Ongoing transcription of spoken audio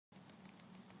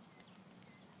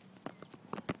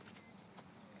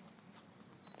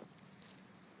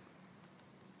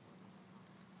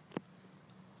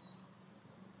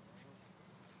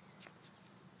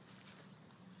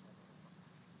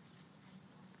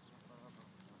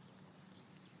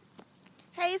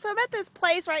Hey, so I'm at this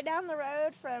place right down the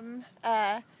road from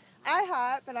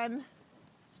Ihop, and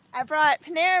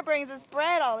Panera brings us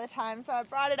bread all the time, so I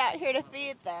brought it out here to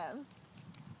feed them.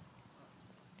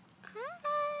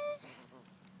 Hi.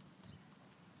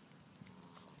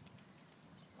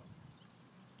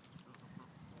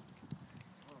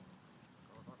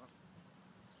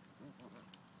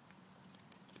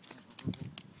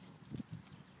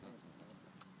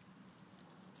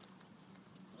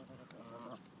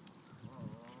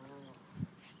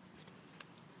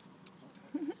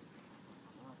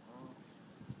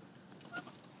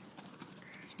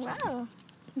 Wow.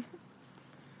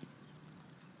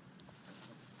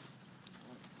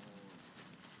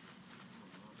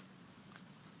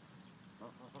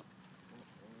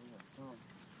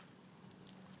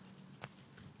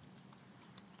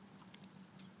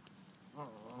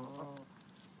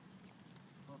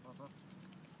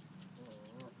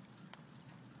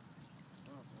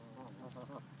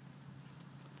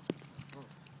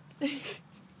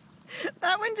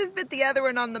 That one just bit the other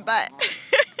one on the butt.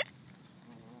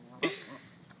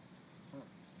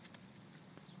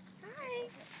 Hi.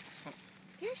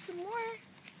 Here's some more.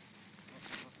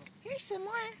 Here's some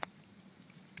more.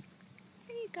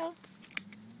 There you go.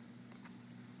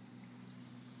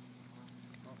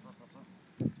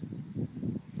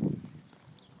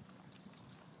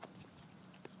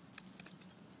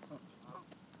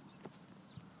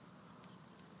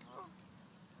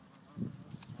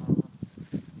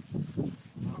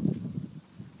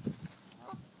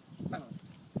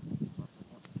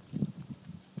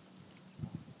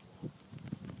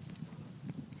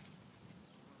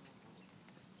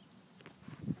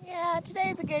 Yeah,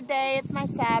 today's a good day. It's my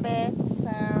Sabbath,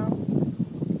 so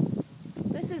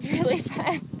this is really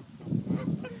fun.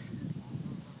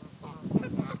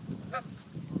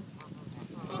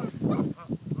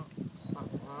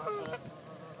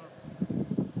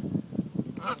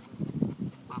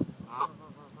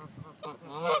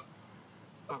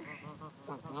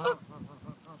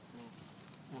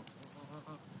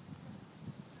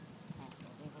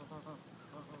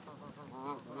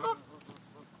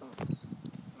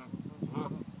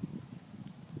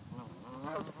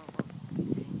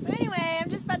 So anyway, I'm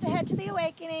just about to head to the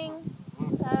Awakening,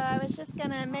 so I was just going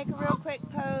to make a real quick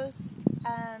post.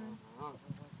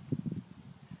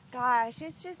 Gosh,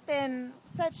 it's just been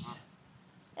such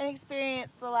an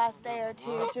experience the last day or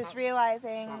two, just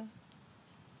realizing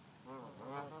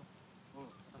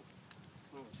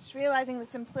the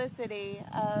simplicity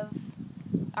of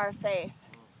our faith.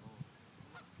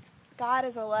 God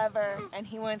is a lover, and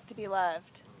He wants to be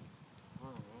loved.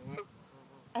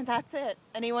 And that's it.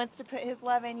 And He wants to put His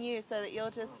love in you so that you'll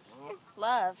just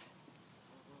love.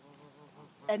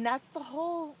 And that's the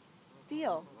whole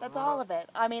deal. That's all of it.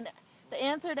 I mean, the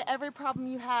answer to every problem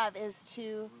you have is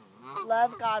to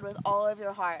love God with all of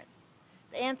your heart.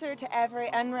 The answer to every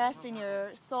unrest in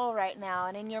your soul right now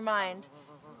and in your mind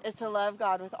is to love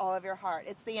God with all of your heart.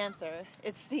 It's the answer.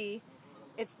 It's the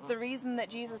reason that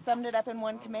Jesus summed it up in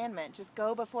one commandment. Just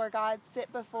go before God,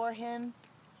 sit before Him,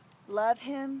 love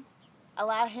Him,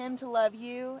 allow Him to love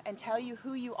you and tell you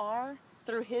who you are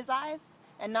through His eyes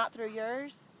and not through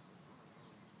yours.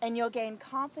 And you'll gain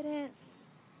confidence,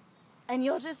 and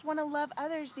you'll just want to love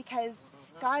others because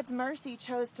God's mercy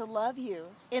chose to love you.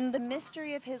 In the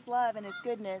mystery of His love and His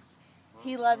goodness,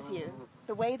 He loves you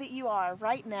the way that you are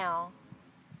right now.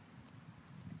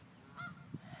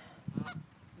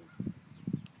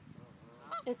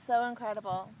 It's so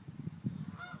incredible,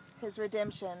 His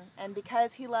redemption. And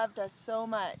because He loved us so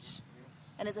much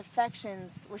and His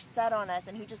affections were set on us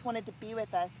and He just wanted to be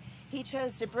with us, He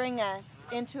chose to bring us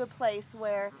into a place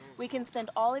where we can spend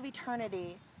all of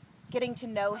eternity getting to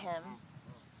know Him.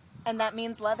 And that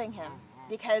means loving Him,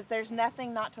 because there's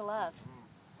nothing not to love.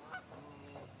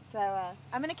 So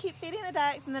I'm going to keep feeding the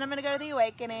ducks, and then I'm going to go to the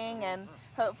Awakening, and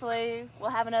hopefully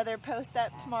we'll have another post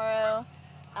up tomorrow.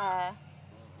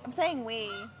 I'm saying we.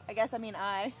 I guess I mean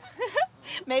I.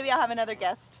 Maybe I'll have another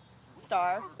guest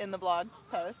star in the blog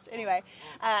post. Anyway,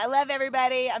 I love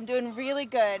everybody. I'm doing really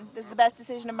good. This is the best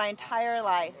decision of my entire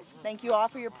life. Thank you all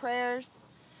for your prayers.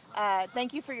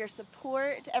 Thank you for your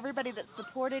support. Everybody that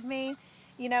supported me.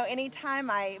 You know, anytime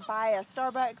I buy a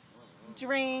Starbucks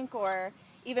drink or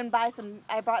even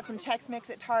I bought some Chex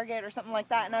Mix at Target or something like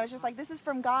that, and I was just like, this is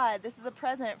from God. This is a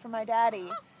present from my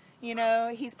daddy. You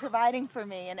know, He's providing for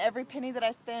me, and every penny that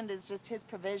I spend is just His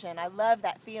provision. I love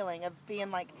that feeling of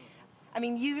being like, I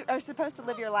mean, you are supposed to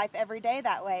live your life every day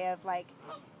that way of like,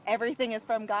 everything is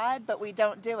from God, but we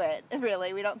don't do it,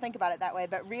 really. We don't think about it that way.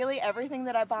 But really, everything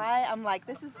that I buy, I'm like,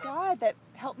 this is God that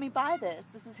helped me buy this.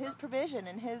 This is His provision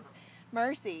and His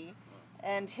mercy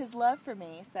and His love for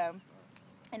me. So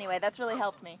Anyway, that's really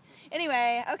helped me.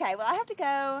 Anyway, okay, well, I have to go.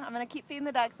 I'm going to keep feeding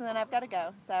the ducks, and then I've got to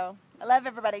go. So I love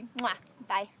everybody. Mwah.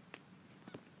 Bye.